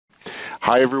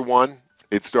Hi everyone,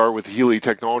 it's Dar with the Healy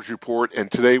Technology Report,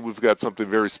 and today we've got something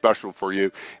very special for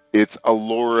you. It's a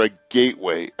LoRa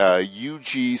gateway,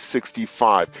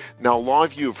 UG65. Now, a lot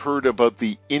of you have heard about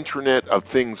the Internet of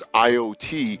Things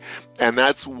IoT, and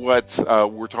that's what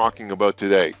we're talking about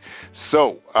today.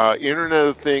 So, Internet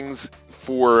of Things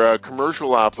for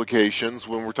commercial applications,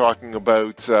 when we're talking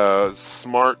about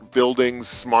smart buildings,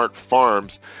 smart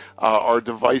farms, are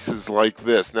devices like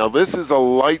this. Now, this is a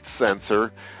light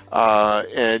sensor,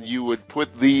 and you would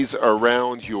put these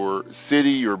around your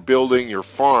city, your building, your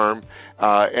farm,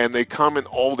 and they come in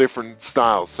all different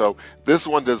styles. So this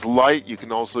one does light. You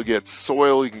can also get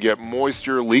soil, you can get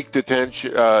moisture, leak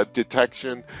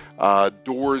detection,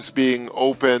 doors being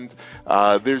opened.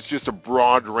 There's just a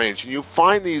broad range. And you'll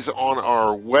find these on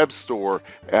our web store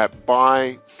at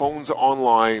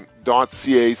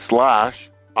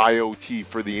buyphonesonline.ca/IoT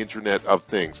for the Internet of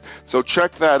Things. So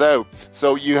check that out.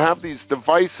 So you have these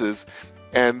devices,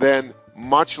 and then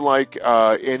much like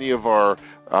any of our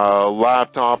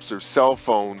laptops or cell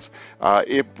phones,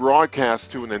 it broadcasts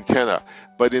to an antenna.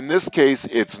 But in this case,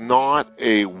 it's not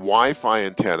a Wi-Fi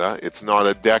antenna. It's not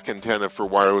a DEC antenna for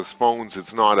wireless phones.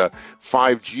 It's not a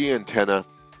 5G antenna.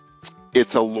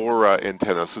 It's a LoRa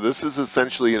antenna. So this is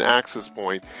essentially an access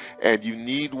point, and you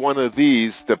need one of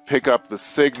these to pick up the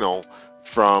signal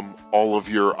from all of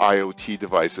your IoT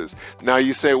devices. Now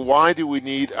you say, why do we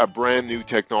need a brand new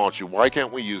technology? Why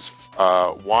can't we use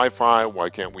Wi-Fi? Why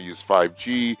can't we use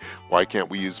 5G? Why can't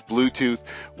we use Bluetooth?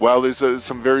 Well, there's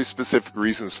some very specific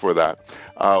reasons for that.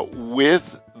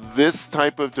 With this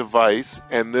type of device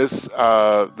and this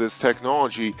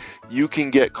technology, you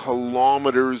can get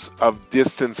kilometers of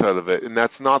distance out of it, and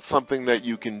that's not something that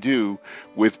you can do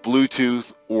with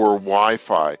Bluetooth or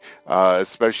Wi-Fi,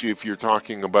 especially if you're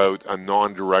talking about a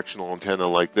non-directional antenna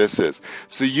like this is.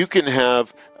 So you can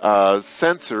have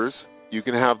sensors. You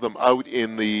can have them out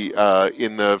in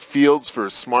the fields for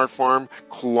a smart farm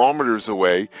kilometers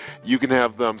away. You can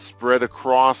have them spread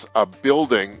across a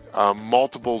building,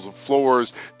 multiples of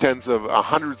floors,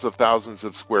 hundreds of thousands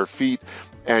of square feet,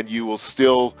 and you will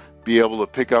still be able to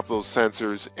pick up those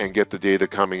sensors and get the data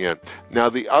coming in. Now,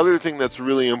 the other thing that's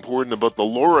really important about the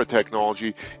LoRa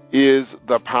technology is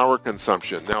the power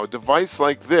consumption. Now, a device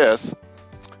like this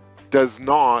does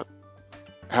not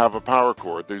have a power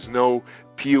cord. There's no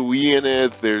PoE in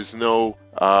it. There's no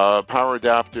power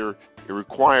adapter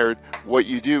required. What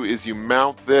you do is you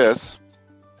mount this.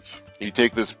 You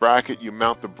take this bracket, you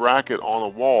mount the bracket on a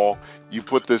wall, you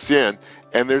put this in,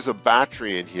 and there's a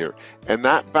battery in here. And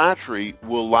that battery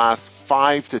will last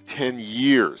 5 to 10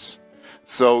 years.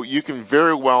 So you can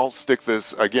very well stick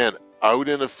this, again, out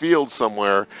in a field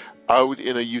somewhere, out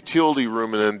in a utility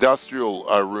room, an industrial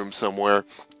room somewhere,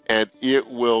 and it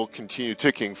will continue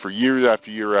ticking for year after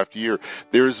year after year.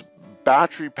 There's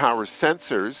battery power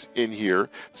sensors in here,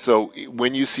 so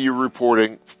when you see your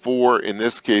reporting for, in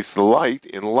this case, the light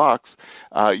in lux,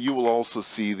 you will also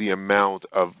see the amount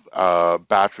of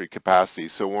battery capacity.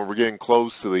 So when we're getting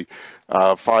close to the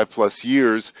 5+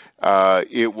 years,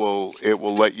 it will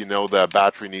let you know that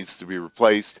battery needs to be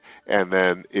replaced, and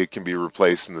then it can be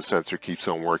replaced and the sensor keeps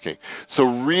on working. So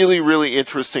really, really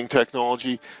interesting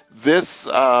technology. This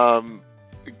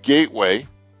gateway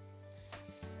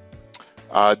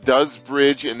does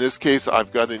bridge. In this case,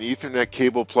 I've got an Ethernet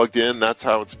cable plugged in. That's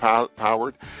how it's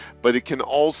powered. But it can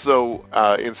also,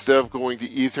 instead of going to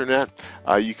Ethernet,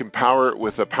 you can power it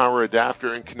with a power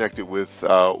adapter and connect it with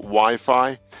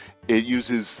Wi-Fi. It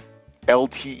uses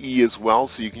LTE as well,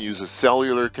 so you can use a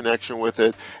cellular connection with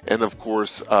it, and of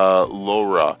course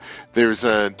LoRa. There's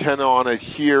an antenna on it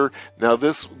here. Now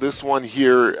this one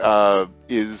here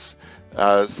is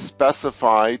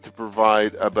specified to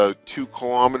provide about 2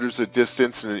 kilometers of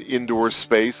distance in an indoor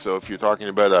space. So if you're talking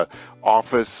about a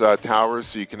office tower,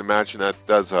 so you can imagine that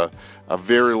does a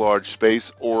very large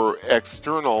space, or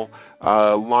external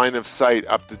line of sight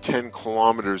up to 10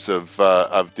 kilometers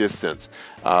of distance.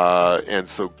 And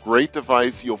so great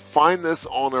device. You'll find this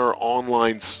on our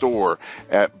online store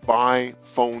at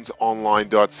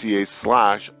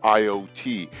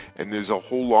buyphonesonline.ca/IoT, and there's a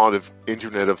whole lot of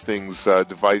Internet of Things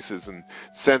devices and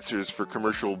sensors for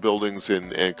commercial buildings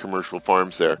and commercial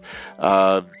farms there.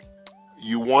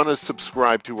 You want to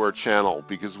subscribe to our channel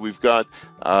because we've got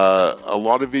a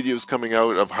lot of videos coming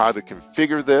out of how to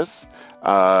configure this,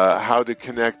 how to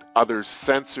connect other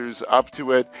sensors up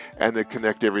to it, and to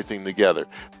connect everything together.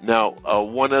 Now,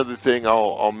 one other thing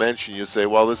I'll mention, you say,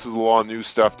 well, this is a lot of new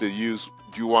stuff to use.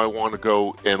 Do I want to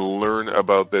go and learn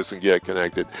about this and get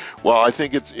connected? Well, I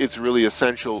think it's really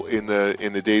essential in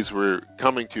the days we're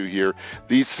coming to here.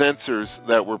 These sensors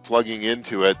that we're plugging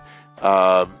into it,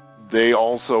 they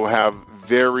also have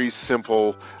very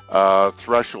simple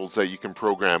thresholds that you can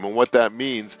program. And what that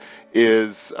means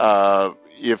is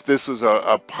if this is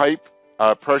a pipe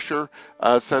pressure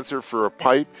sensor for a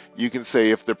pipe, you can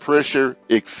say if the pressure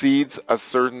exceeds a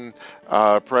certain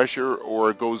pressure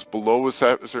or it goes below a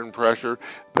certain pressure,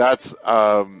 that's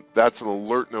an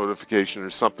alert notification or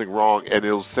something wrong, and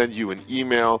it'll send you an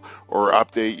email or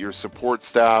update your support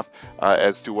staff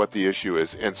as to what the issue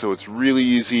is. And so it's really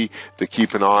easy to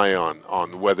keep an eye on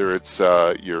whether it's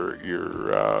your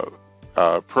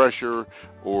pressure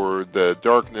or the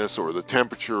darkness or the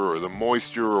temperature or the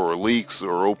moisture or leaks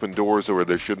or open doors or where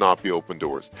there should not be open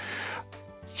doors.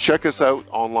 Check us out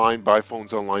online,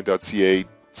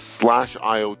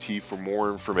 buyphonesonline.ca/IoT for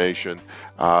more information,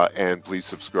 and please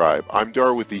subscribe. I'm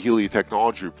Dar with the Healy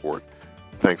Technology Report.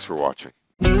 Thanks for watching.